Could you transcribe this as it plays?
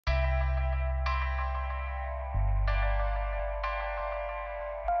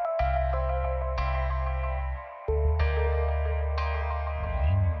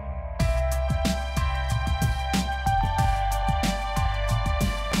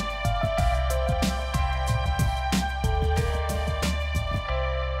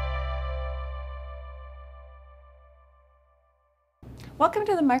Welcome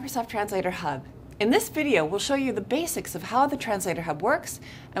to the Microsoft Translator Hub. In this video, we'll show you the basics of how the Translator Hub works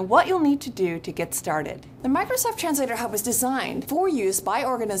and what you'll need to do to get started. The Microsoft Translator Hub was designed for use by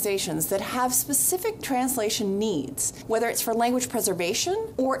organizations that have specific translation needs, whether it's for language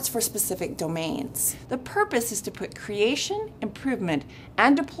preservation or it's for specific domains. The purpose is to put creation, improvement,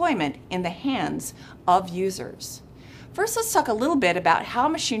 and deployment in the hands of users. First, let's talk a little bit about how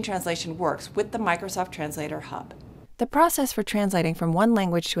machine translation works with the Microsoft Translator Hub. The process for translating from one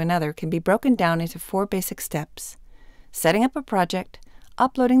language to another can be broken down into 4 basic steps: setting up a project,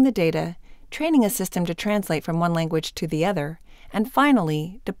 uploading the data, training a system to translate from one language to the other, and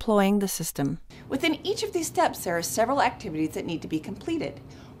finally, deploying the system. Within each of these steps, there are several activities that need to be completed.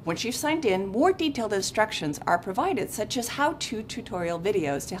 Once you've signed in, more detailed instructions are provided, such as how-to tutorial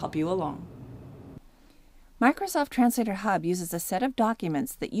videos to help you along. Microsoft Translator Hub uses a set of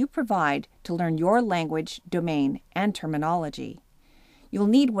documents that you provide to learn your language, domain, and terminology. You'll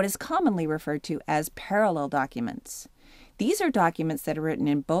need what is commonly referred to as parallel documents. These are documents that are written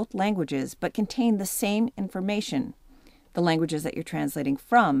in both languages but contain the same information, the languages that you're translating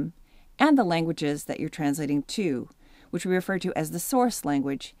from and the languages that you're translating to, which we refer to as the source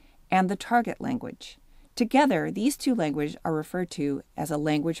language and the target language. Together, these two languages are referred to as a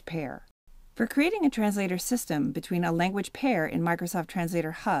language pair. For creating a translator system between a language pair in Microsoft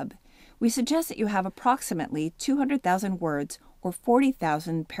Translator Hub, we suggest that you have approximately 200,000 words or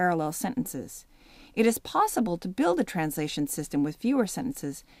 40,000 parallel sentences. It is possible to build a translation system with fewer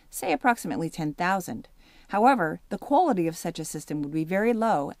sentences, say approximately 10,000. However, the quality of such a system would be very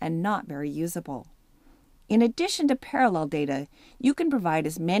low and not very usable. In addition to parallel data, you can provide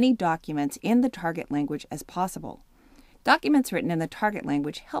as many documents in the target language as possible. Documents written in the target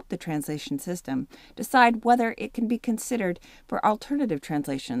language help the translation system decide whether it can be considered for alternative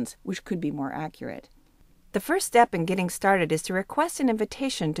translations, which could be more accurate. The first step in getting started is to request an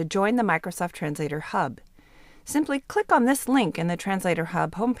invitation to join the Microsoft Translator Hub. Simply click on this link in the Translator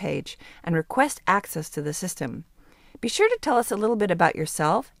Hub homepage and request access to the system. Be sure to tell us a little bit about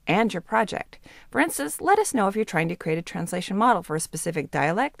yourself and your project. For instance, let us know if you're trying to create a translation model for a specific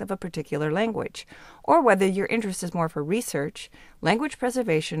dialect of a particular language, or whether your interest is more for research, language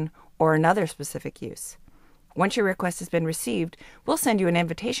preservation, or another specific use. Once your request has been received, we'll send you an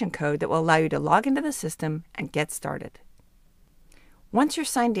invitation code that will allow you to log into the system and get started. Once you're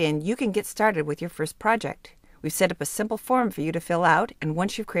signed in, you can get started with your first project. We've set up a simple form for you to fill out, and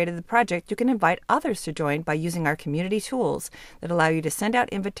once you've created the project, you can invite others to join by using our community tools that allow you to send out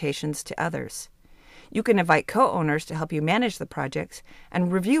invitations to others. You can invite co-owners to help you manage the projects,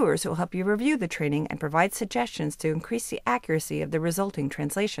 and reviewers who will help you review the training and provide suggestions to increase the accuracy of the resulting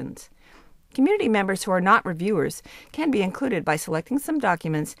translations. Community members who are not reviewers can be included by selecting some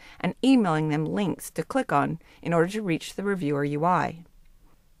documents and emailing them links to click on in order to reach the reviewer UI.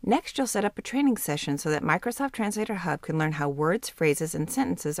 Next, you'll set up a training session so that Microsoft Translator Hub can learn how words, phrases, and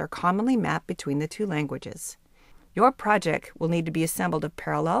sentences are commonly mapped between the two languages. Your project will need to be assembled of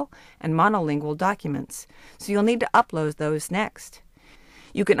parallel and monolingual documents, so you'll need to upload those next.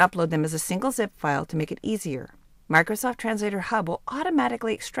 You can upload them as a single zip file to make it easier. Microsoft Translator Hub will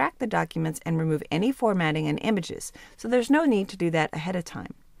automatically extract the documents and remove any formatting and images, so there's no need to do that ahead of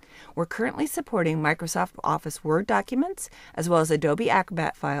time. We're currently supporting Microsoft Office Word documents, as well as Adobe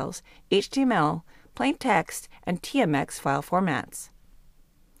Acrobat files, HTML, plain text, and TMX file formats.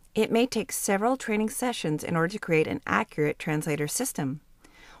 It may take several training sessions in order to create an accurate translator system.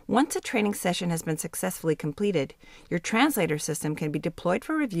 Once a training session has been successfully completed, your translator system can be deployed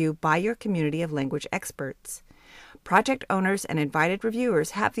for review by your community of language experts. Project owners and invited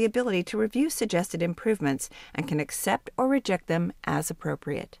reviewers have the ability to review suggested improvements and can accept or reject them as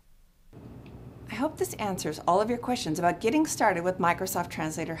appropriate. I hope this answers all of your questions about getting started with Microsoft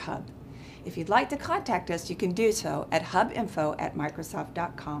Translator Hub. If you'd like to contact us, you can do so at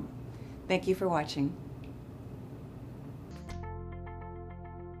hubinfo@microsoft.com. Thank you for watching.